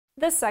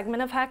This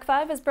segment of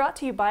Hak5 is brought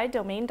to you by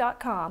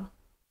domain.com.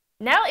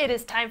 Now it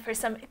is time for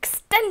some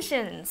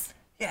extensions.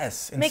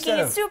 Yes, making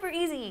it super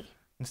easy.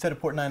 Instead of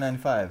port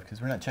 995,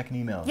 because we're not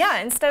checking emails. Yeah,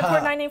 instead of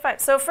port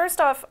 995. So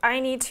first off, I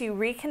need to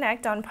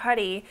reconnect on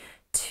PuTTY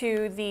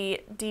to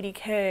the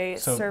DDK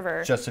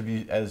server. Just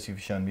as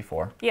you've shown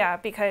before. Yeah,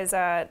 because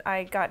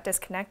I got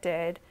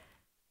disconnected.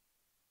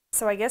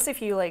 So I guess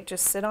if you like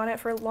just sit on it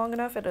for long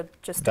enough, it'll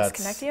just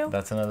disconnect you.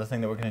 That's another thing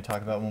that we're going to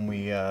talk about when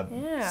we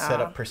set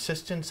up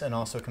persistence and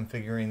also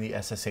configuring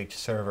the SSH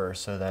server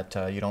so that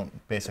you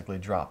don't basically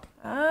drop.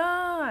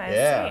 Oh, I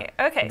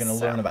see. Okay, we're going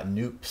to learn about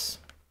noops.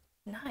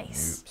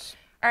 Nice. Noops.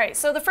 All right,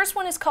 so the first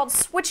one is called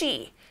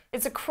Switchy.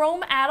 It's a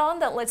Chrome add-on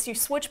that lets you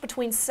switch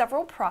between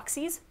several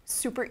proxies.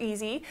 Super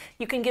easy.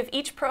 You can give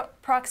each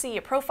proxy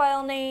a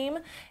profile name,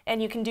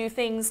 and you can do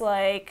things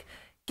like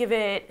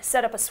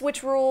set up a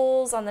switch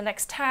rules on the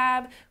next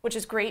tab, which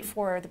is great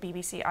for the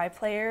BBC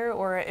iPlayer,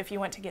 or if you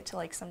want to get to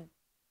like some,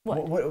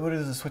 what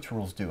does the switch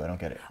rules do? I don't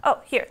get it.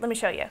 Oh, here, let me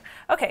show you.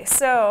 Okay,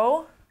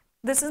 so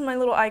this is my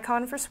little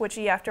icon for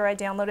Switchy after I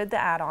downloaded the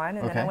add-on,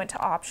 and then I went to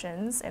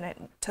options, and it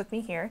took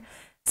me here.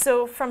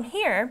 So from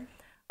here,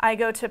 I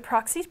go to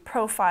proxy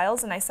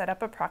profiles, and I set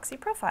up a proxy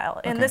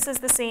profile. And this is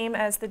the same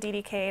as the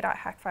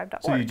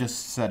ddk.hak5.org. So you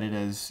just set it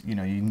as, you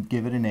can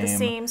give it a name. The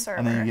same server.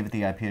 And then you give it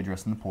the IP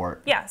address and the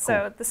port. Yeah,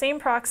 so the same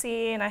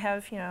proxy, and I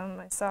have,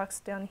 my socks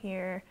down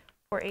here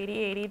for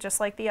 8080, just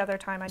like the other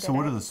time I did it. So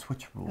what are the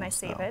switch rules, and I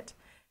save it.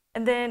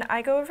 And then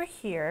I go over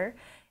here,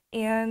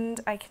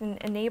 and I can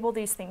enable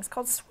these things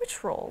called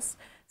switch rules.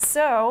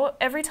 So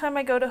every time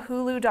I go to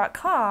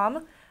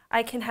hulu.com,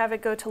 I can have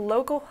it go to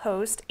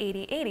localhost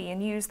 8080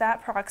 and use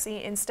that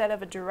proxy instead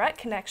of a direct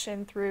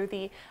connection through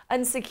the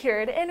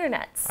unsecured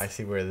internets. I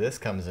see where this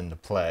comes into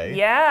play.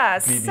 Yeah,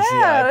 BBC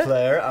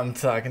iPlayer, I'm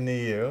talking to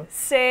you.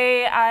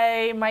 Say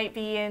I might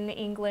be in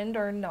England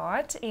or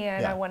not,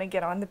 and I want to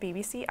get on the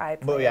BBC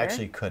iPlayer. Well, you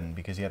actually couldn't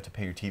because you have to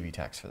pay your TV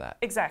tax for that.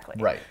 Exactly.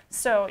 Right.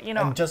 So,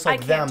 and just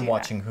like them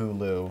watching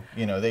Hulu,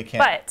 they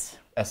can't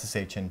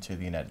SSH into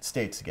the United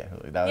States to get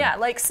Hulu. Yeah,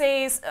 like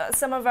say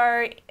some of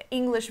our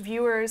English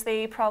viewers,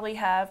 they probably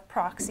have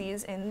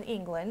proxies in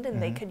England,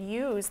 and they could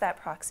use that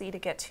proxy to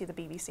get to the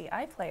BBC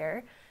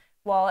iPlayer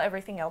while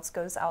everything else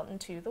goes out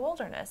into the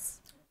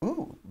wilderness.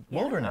 Ooh,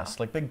 wilderness,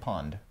 like Big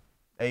Pond.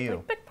 AU.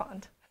 Like Big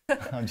Pond.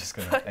 I'm just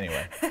going to,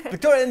 anyway.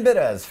 Victorian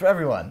Bitters for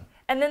everyone.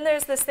 And then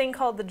there's this thing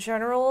called the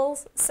general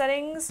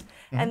settings,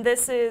 and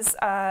this is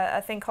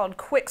a thing called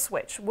Quick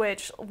Switch,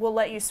 which will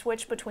let you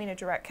switch between a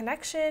direct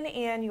connection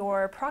and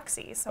your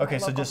proxy. So okay,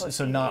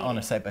 so not on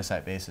a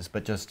site-by-site basis,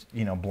 but just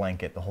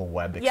blanket the whole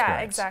web experience.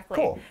 Yeah, exactly.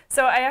 Cool.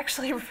 So I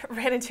actually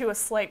ran into a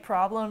slight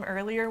problem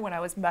earlier when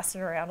I was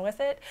messing around with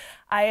it.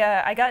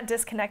 I got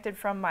disconnected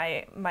from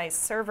my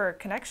server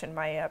connection,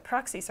 my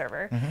proxy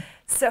server.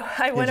 So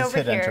I went over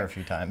hit here, enter a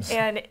few times.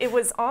 And it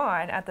was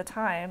on at the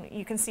time.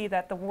 You can see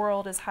that the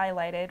world is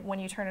highlighted. When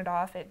you turn it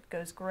off, it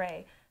goes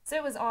gray. So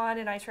it was on,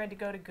 and I tried to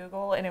go to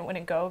Google, and it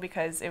wouldn't go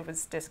because it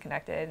was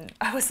disconnected. And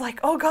I was like,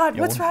 "Oh God,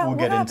 what's wrong? We'll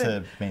what get happened?"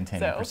 into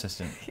maintaining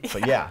persistent,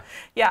 but yeah,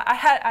 I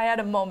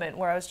had a moment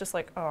where I was just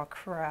like, "Oh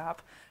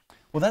crap."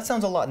 Well, that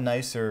sounds a lot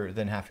nicer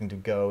than having to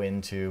go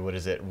into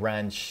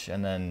wrench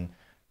and then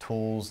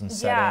tools and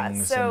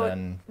settings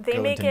and then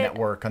go into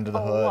network under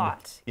the hood. A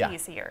lot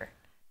easier.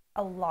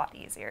 A lot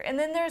easier. And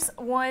then there's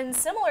one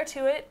similar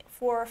to it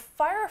for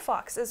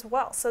Firefox as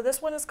well. So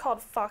this one is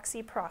called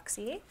Foxy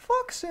Proxy.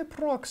 Foxy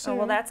Proxy. Oh,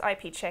 well, that's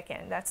IP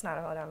Chicken. That's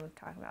not what I'm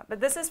talking about. But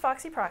this is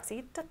Foxy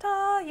Proxy.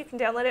 Ta-da! You can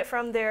download it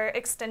from their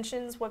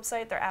extensions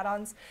website, their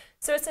add-ons.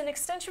 So it's an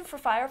extension for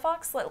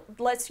Firefox that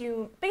lets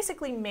you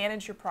basically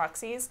manage your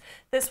proxies.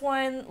 This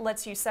one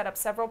lets you set up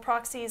several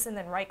proxies and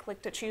then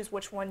right-click to choose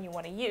which one you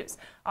want to use.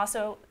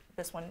 Also,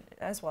 this one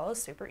as well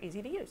is super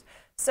easy to use.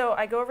 So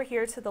I go over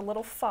here to the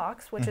little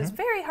fox, which is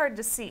very hard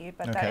to see,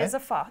 but that is a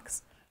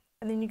fox.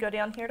 And then you go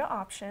down here to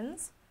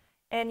options,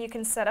 and you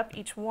can set up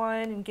each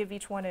one and give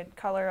each one a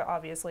color.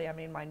 Obviously, I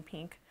made mine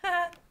pink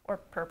or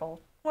purple.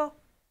 Well,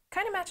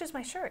 kind of matches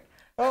my shirt.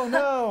 Oh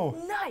no!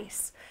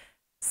 Nice.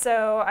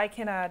 So I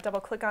can double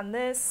click on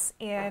this,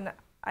 and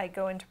I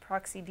go into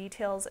proxy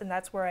details, and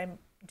that's where I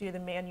do the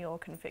manual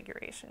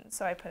configuration.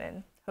 So I put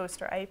in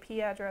host or IP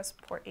address,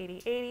 port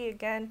 8080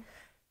 again.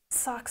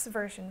 SOX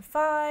version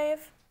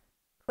 5,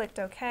 clicked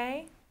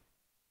OK.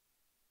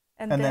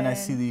 And then I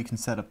see that you can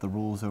set up the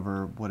rules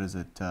over, what is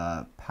it,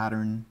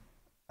 pattern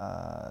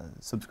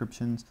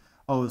subscriptions.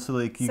 Oh, so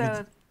like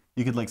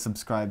you could like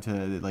subscribe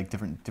to like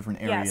different areas.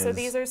 Yeah, so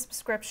these are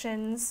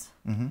subscriptions.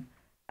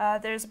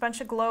 There's a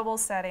bunch of global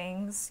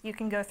settings. You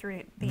can go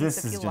through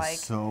these if you like. This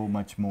is just so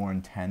much more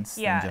intense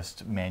than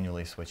just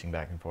manually switching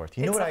back and forth.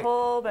 It's a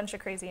whole bunch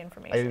of crazy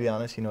information. I gotta be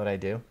honest, you know what I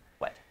do?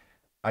 What?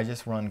 I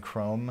just run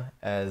Chrome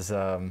as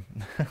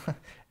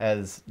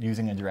as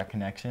using a direct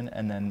connection,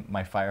 and then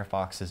my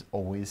Firefox is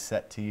always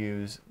set to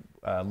use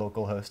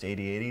localhost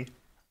 8080.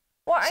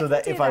 Well, so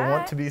that if I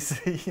want to be,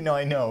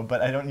 I know,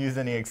 but I don't use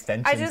any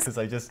extensions because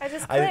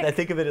I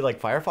think of it like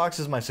Firefox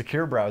is my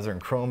secure browser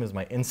and Chrome is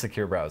my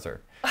insecure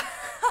browser.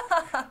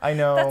 I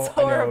know. That's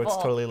I know horrible. it's a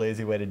totally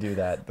lazy way to do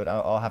that, but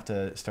I'll have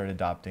to start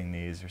adopting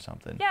these or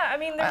something. Yeah, I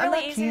mean, they're I'm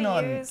really not easy keen to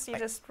on- use. You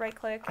just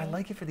right-click. I and-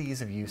 like it for the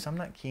ease of use. I'm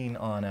not keen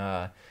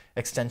on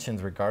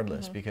extensions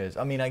regardless because,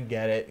 I mean, I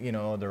get it. You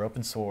know, they're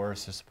open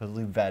source, they're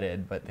supposedly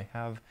vetted, but they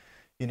have,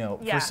 you know,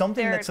 Yeah, for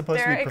something they're- that's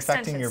supposed to they're be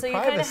perfecting extensions, your so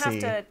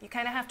privacy. you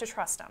kind of have to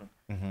trust them.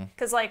 Mhm.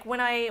 Because like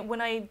when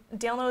I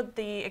download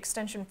the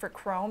extension for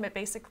Chrome, it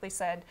basically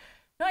said,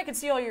 "No, I can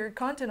see all your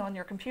content on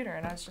your computer,"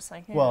 and I was just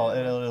like, Well,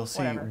 it'll see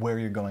whatever. where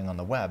you're going on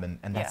the web, and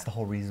that's Yeah. the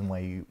whole reason why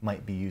you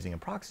might be using a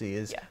proxy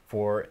is Yeah.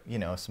 for, you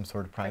know, some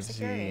sort of privacy,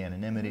 security.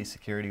 anonymity,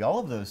 security, all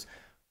of those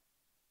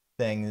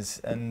things.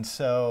 And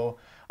so,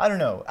 I don't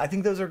know. I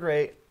think those are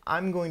great.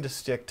 I'm going to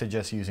stick to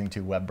just using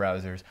 2 web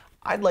browsers.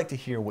 I'd like to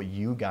hear what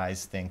you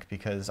guys think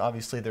because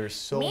obviously there's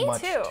so Me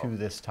much too. to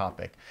this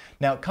topic.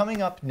 Now,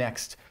 coming up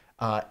next,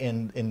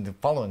 in the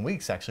following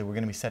weeks, actually, we're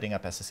going to be setting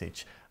up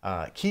SSH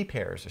key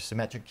pairs or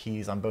symmetric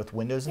keys on both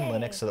Windows and Yay.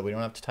 Linux so that we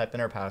don't have to type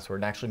in our password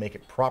and actually make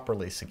it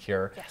properly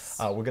secure. Yes.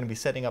 We're going to be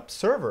setting up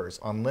servers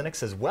on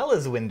Linux as well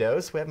as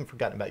Windows. We haven't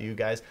forgotten about you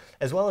guys,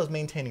 as well as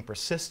maintaining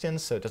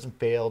persistence so it doesn't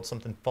fail,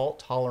 something fault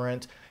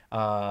tolerant,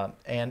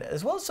 and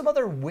as well as some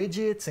other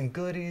widgets and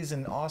goodies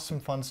and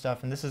awesome fun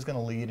stuff. And this is going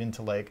to lead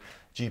into like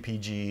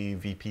GPG,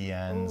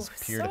 VPNs, Ooh,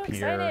 so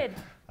peer-to-peer, excited.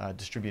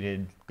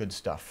 Distributed good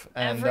stuff.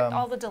 And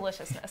all the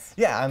deliciousness.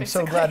 yeah, I'm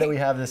so glad that basically. we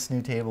have this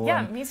new table. Yeah,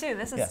 and me too.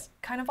 This is yeah.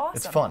 kind of awesome.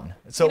 it's fun.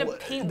 So Gonna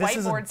paint this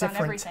is a whiteboards on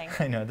different. everything.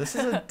 I know this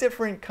is a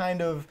different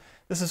kind of.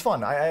 This is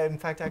fun. I in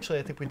fact, actually,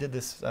 I think we did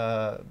this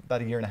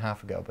about a year and a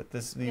half ago. But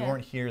you Yeah.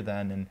 weren't here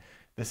then, and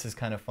this is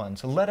kind of fun.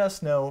 So let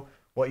us know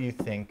what you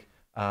think.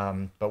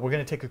 But we're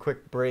gonna take a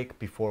quick break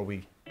before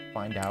we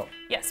find out.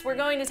 Yes, we're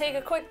going to take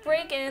a quick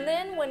break, and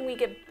then when we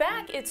get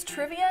back, it's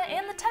trivia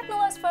and the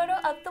Technoless photo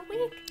of the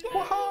week. Yay!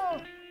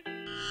 Woohoo!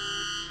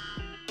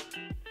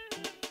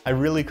 I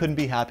really couldn't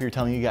be happier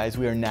telling you guys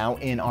we are now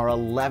in our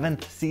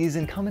 11th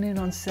season, coming in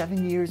on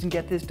 7 years, and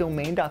get this,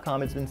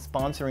 domain.com has been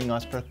sponsoring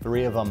us for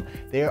 3 of them.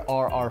 They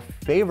are our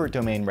favorite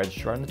domain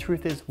registrar, and the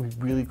truth is we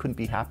really couldn't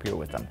be happier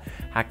with them.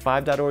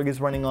 Hak5.org is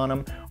running on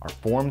them, our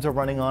forums are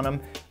running on them,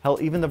 hell,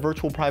 even the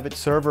virtual private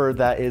server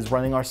that is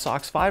running our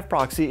SOX5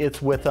 proxy,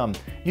 it's with them.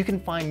 You can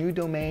find new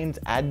domains,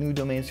 add new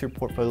domains to your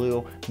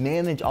portfolio,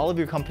 manage all of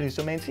your company's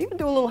domains, even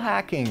do a little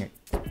hacking,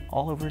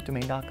 all over at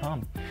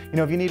domain.com. You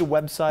know, if you need a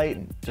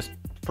website, just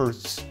for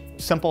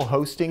simple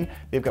hosting,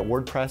 they've got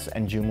WordPress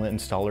and Joomla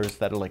installers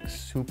that are like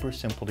super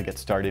simple to get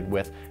started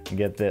with. And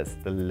get this,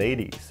 the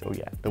ladies, oh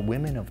yeah, the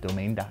women of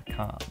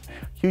domain.com.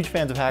 Huge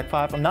fans of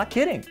Hak5, I'm not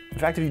kidding. In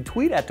fact, if you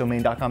tweet at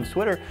domain.com's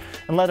Twitter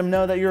and let them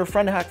know that you're a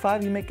friend of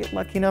Hak5, you may get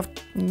lucky enough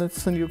to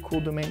send you a cool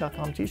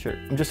domain.com t-shirt.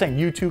 I'm just saying,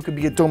 you too could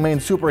be a domain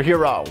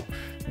superhero.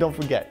 Don't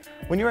forget,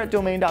 when you're at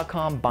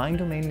domain.com buying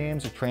domain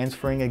names or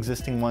transferring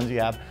existing ones you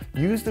have,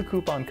 use the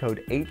coupon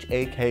code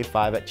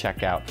HAK5 at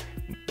checkout.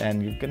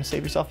 And you're gonna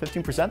save yourself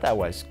 15% that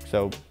way.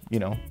 So, you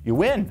know, you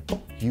win.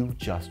 You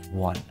just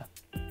won.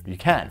 You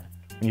can.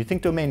 When you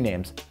think domain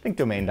names, think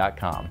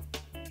domain.com.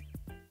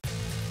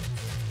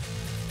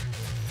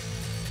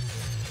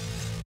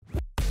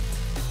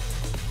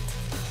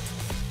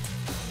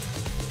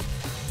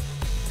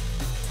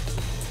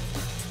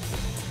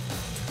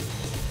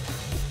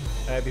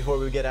 All right, before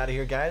we get out of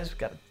here, guys, we've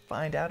got to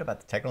find out about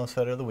the Technoless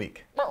photo of the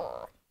week.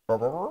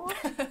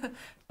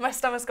 My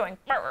stomach's going.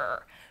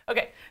 "Brr."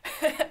 Okay,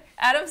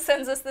 Adam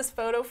sends us this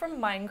photo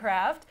from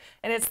Minecraft,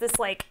 and it's this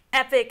like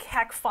epic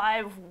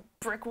Hak5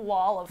 brick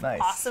wall of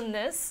Nice.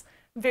 awesomeness.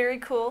 Very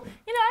cool.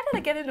 You know, I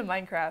gotta get into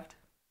Minecraft.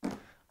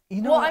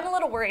 You know Well, what? I'm a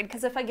little worried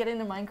because if I get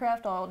into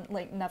Minecraft, I'll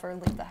like never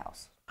leave the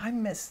house. I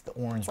miss the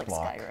orange like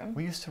block. Skyrim.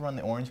 We used to run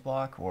the orange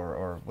block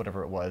or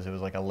whatever it was. It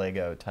was like a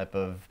Lego type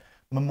of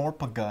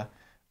Memorpaga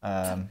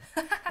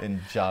in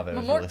Java. It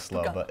was really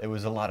slow, Memorpaga. but it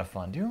was a lot of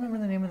fun. Do you remember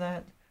the name of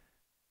that?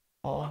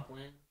 Oh,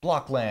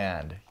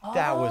 Blockland.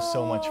 That was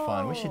so much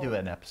fun. We should do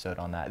an episode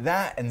on that.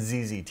 That and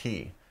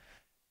ZZT.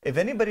 If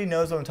anybody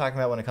knows what I'm talking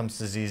about when it comes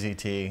to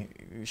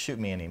ZZT, shoot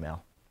me an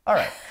email. All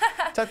right.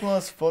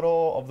 Technoless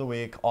photo of the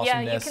week.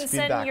 Awesomeness. Yeah, you can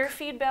feedback. send your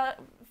feedback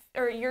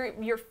or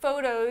your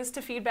photos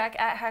to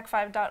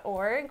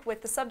feedback@hak5.org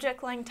with the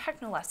subject line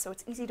Technoless, so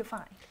it's easy to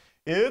find.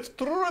 It's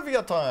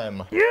trivia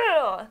time.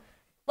 Yeah!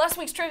 Last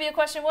week's trivia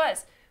question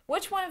was,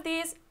 which one of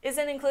these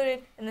isn't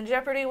included in the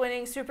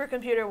Jeopardy-winning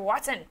supercomputer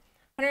Watson?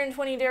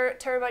 120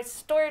 terabytes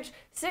storage,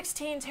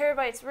 16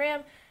 terabytes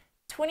RAM,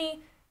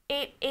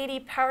 2880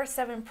 Power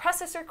 7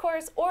 processor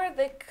cores, or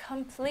the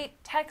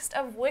complete text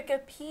of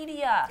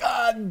Wikipedia?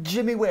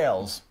 Jimmy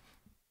Wales.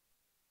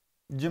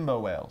 Jimbo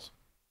Wales.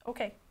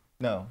 Okay.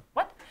 No.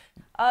 What?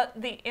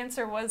 The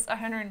answer was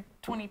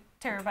 120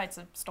 terabytes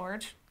of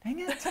storage. Dang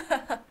it.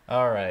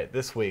 All right,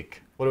 this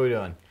week, what are we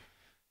doing?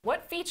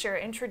 What feature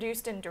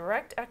introduced in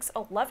DirectX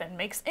 11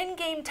 makes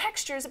in-game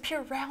textures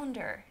appear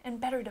rounder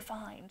and better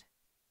defined?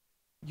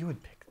 You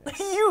would pick this.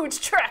 Huge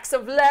tracts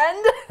of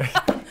land.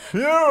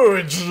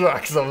 huge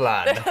chunks of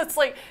land. It's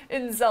like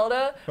in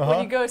Zelda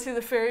when you go to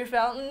the fairy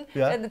fountain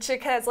and the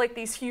chick has like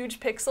these huge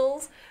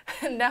pixels,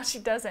 and now she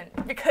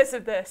doesn't because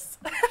of this.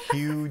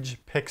 Huge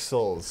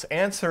pixels.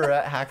 Answer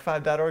at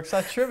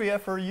hak5.org/trivia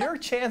for your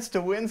chance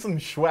to win some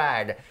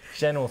swag.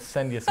 Jen will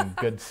send you some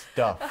good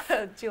stuff.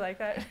 Do you like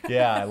that?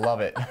 Yeah, I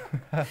love it.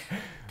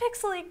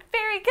 Pixely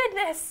fairy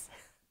goodness.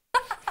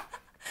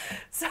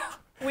 So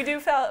we do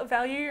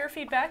value your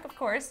feedback, of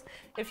course.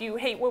 If you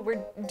hate what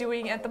we're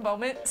doing at the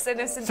moment, send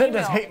us an email. Send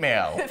us hate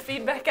mail.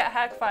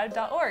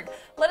 feedback@hak5.org.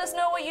 Let us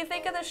know what you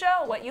think of the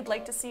show, what you'd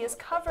like to see us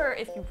cover,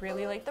 if you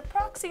really like the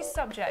proxy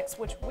subjects,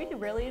 which we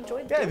really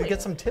enjoyed doing. Yeah, if you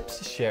get some tips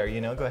to share,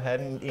 go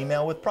ahead and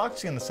email with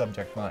proxy in the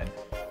subject line.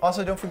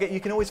 Also, don't forget, you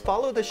can always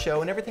follow the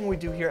show and everything we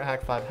do here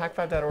at Hak5,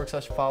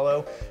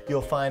 hak5.org/follow.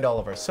 You'll find all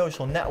of our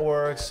social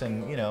networks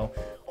and,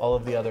 all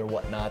of the other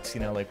whatnots,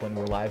 like when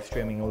we're live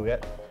streaming, we'll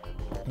get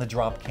the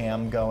drop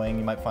cam going.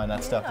 You might find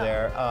that stuff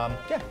there.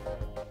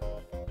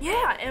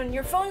 Yeah, and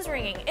your phone's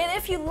ringing. And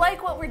if you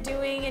like what we're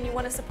doing and you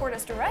want to support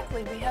us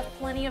directly, we have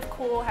plenty of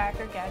cool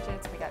hacker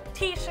gadgets. We got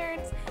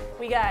t-shirts,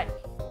 we got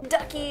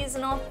duckies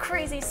and all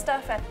crazy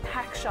stuff at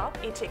Hakshop,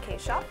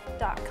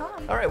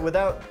 HAKshop.com. All right,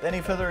 without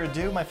any further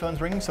ado, my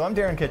phone's ringing, so I'm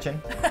Darren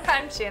Kitchen.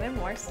 I'm Shannon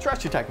Morse.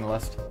 Trust your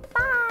technolist.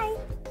 Bye.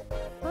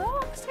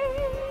 Proxies.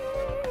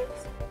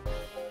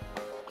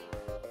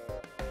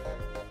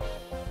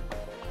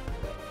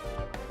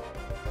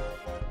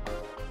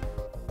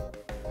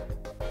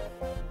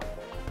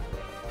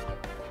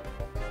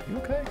 You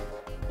okay?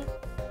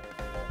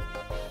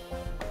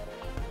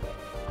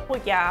 Well,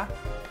 yeah.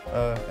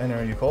 And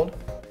are you cold?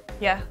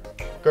 Yeah.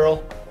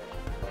 Girl?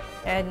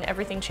 And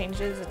everything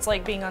changes. It's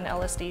like being on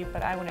LSD,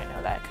 but I wouldn't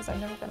know that because I've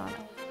never been on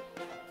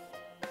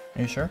LSD.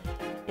 Are you sure?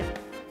 Yep.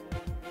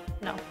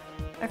 No.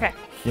 Okay.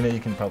 You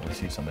can probably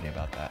see somebody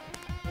about that.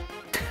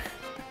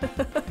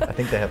 I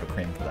think they have a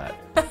cream for that.